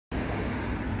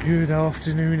Good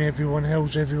afternoon everyone,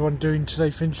 how's everyone doing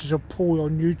today? Finches of Paul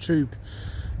on YouTube.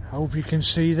 I hope you can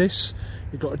see this.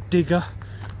 You've got a digger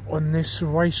on this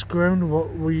race ground,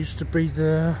 what we used to be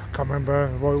the, I can't remember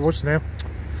what it was now.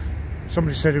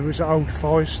 Somebody said it was an old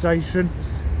fire station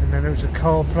and then it was a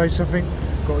car place I think.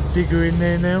 Got a digger in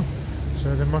there now,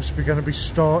 so they must be going to be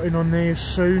starting on there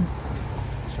soon.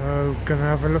 So going to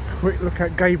have a quick look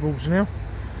at Gables now.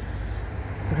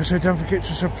 Like I said, don't forget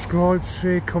to subscribe,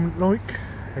 share, comment, like,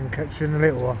 and catch you in a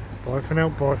little while. Bye for now,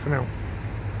 bye for now.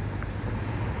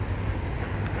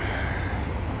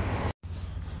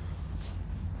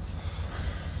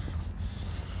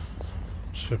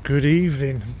 So good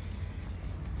evening.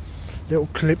 Little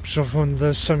clips of on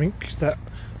the something, that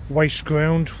waste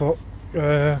ground, what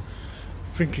I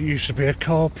think it used to be a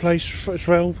car place as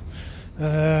well.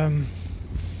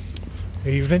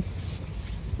 Evening.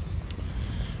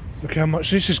 Look how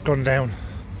much this has gone down.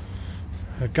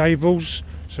 Gables.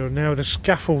 So now the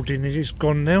scaffolding is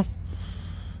gone now.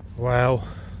 Wow.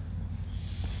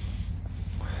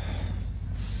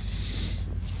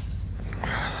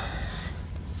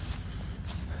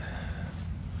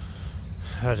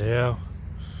 Bloody hell.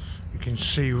 You can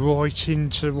see right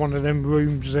into one of them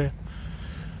rooms there.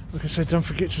 Like I said, don't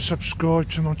forget to subscribe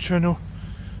to my channel.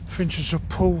 Finches of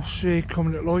Paul, share,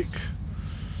 comment, like.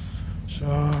 So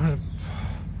I'm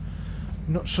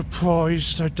not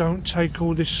surprised I don't take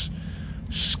all this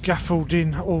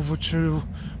scaffolding over to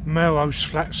Melrose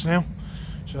Flats now,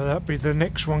 so that'll be the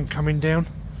next one coming down.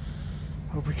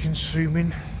 Hope we can zoom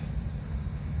in.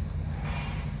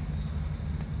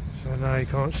 So now you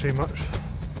can't see much.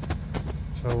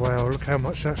 So wow, look how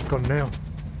much that's gone now.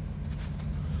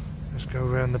 Let's go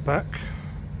around the back.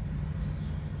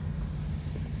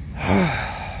 Huh.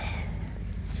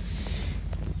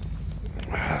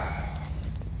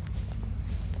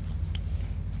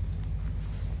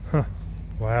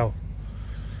 Wow.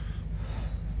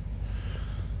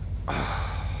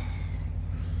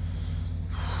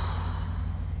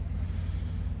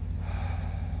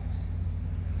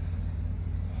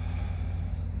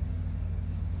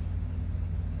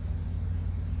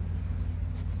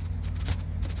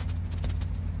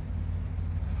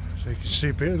 So you can see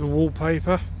a bit of the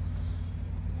wallpaper.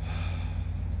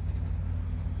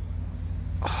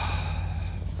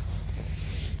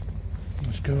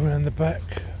 Let's go around the back.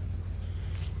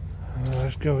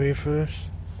 Let's go here first.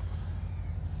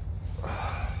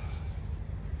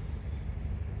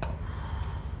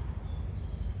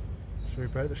 Sorry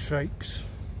about the shakes.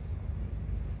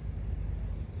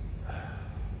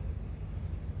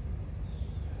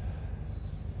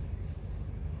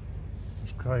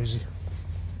 It's crazy.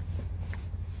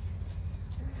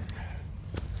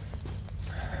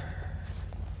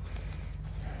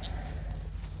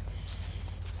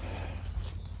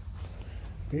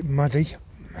 Bit muddy.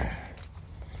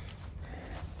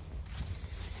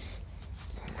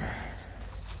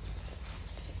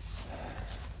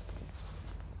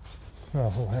 Oh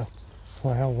wow,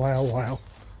 wow, wow, wow.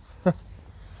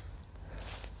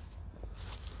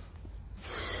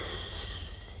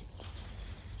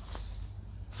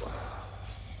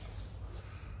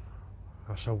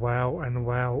 That's a wow and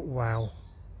wow, wow.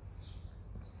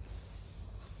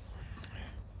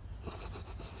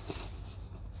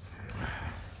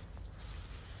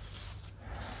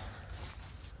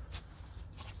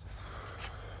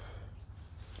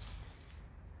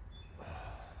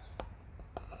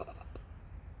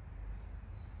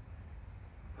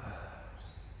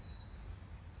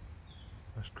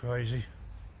 That's crazy.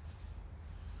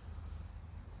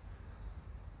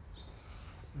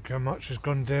 Look how much has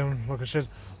gone down. Like I said,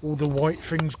 all the white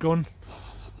things gone.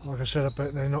 Like I said, I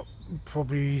bet they're not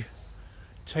probably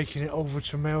taking it over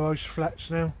to Melrose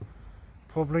Flats now.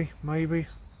 Probably, maybe.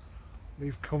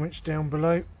 Leave comments down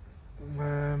below.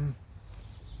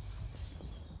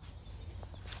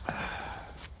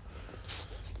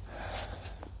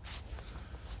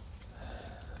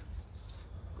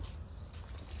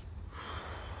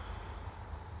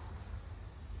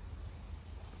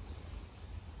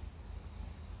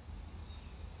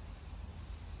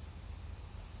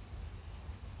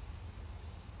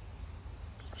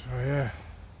 So yeah,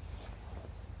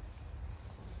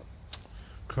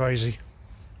 crazy.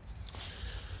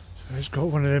 So it's got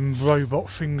one of them robot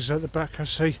things at the back, I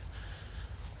see,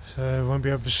 so I won't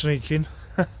be able to sneak in.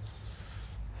 Let's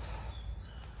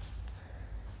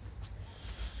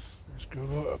go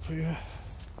right up here.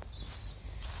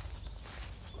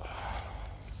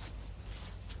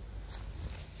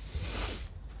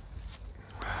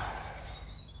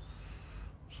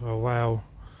 So wow,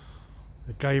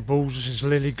 the Gables is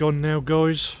nearly gone now,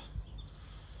 guys.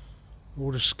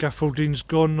 All the scaffolding's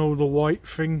gone, all the white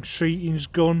thing, sheeting's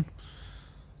gone.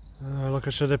 Like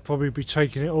I said, they'll probably be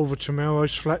taking it over to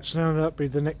Melrose Flats now. That'll be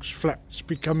the next flats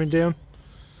be coming down.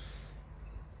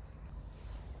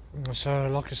 So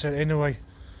like I said, anyway,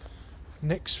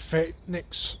 next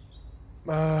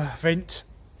event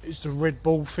is the Red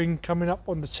Bull thing coming up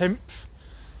on the 10th,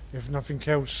 if nothing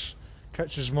else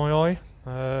catches my eye.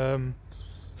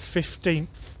 15th,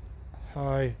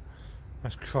 hi,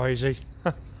 that's crazy.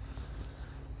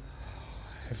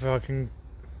 If I can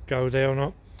go there or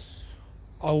not.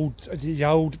 The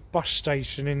old bus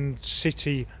station in the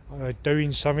city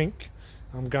doing something.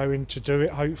 I'm going to do it,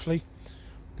 hopefully.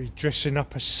 Be dressing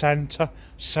up as Santa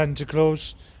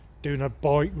Claus, doing a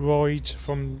bike ride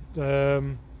from what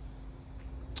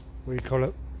do you call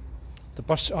it,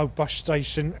 the old bus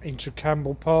station into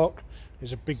Campbell Park.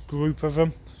 There's a big group of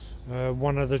them.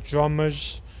 One of the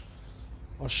drummers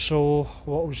I saw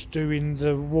what was doing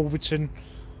the Wolverton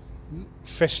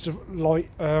festival,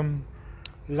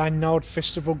 Lanyard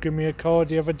Festival, give me a card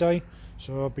the other day,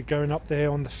 so I'll be going up there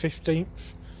on the 15th.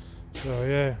 So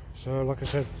yeah, so like I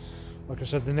said,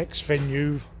 the next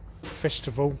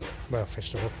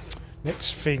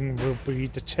next thing will be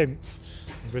the 10th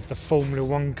with the Formula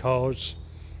 1 cars.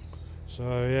 So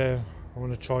yeah, I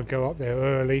want to try and go up there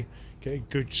early, get a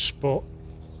good spot.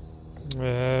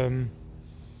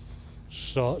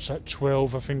 Starts at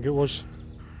 12, I think it was,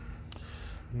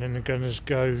 and then the Gunners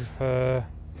go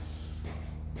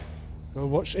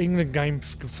watch England game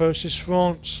versus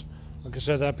France. Like I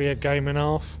said, that'd be a game and a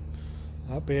half.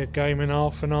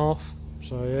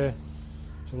 So yeah,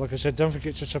 so like I said, don't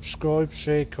forget to subscribe,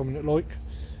 share, comment, like,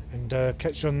 and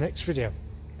catch you on the next video.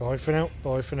 Bye for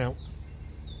now.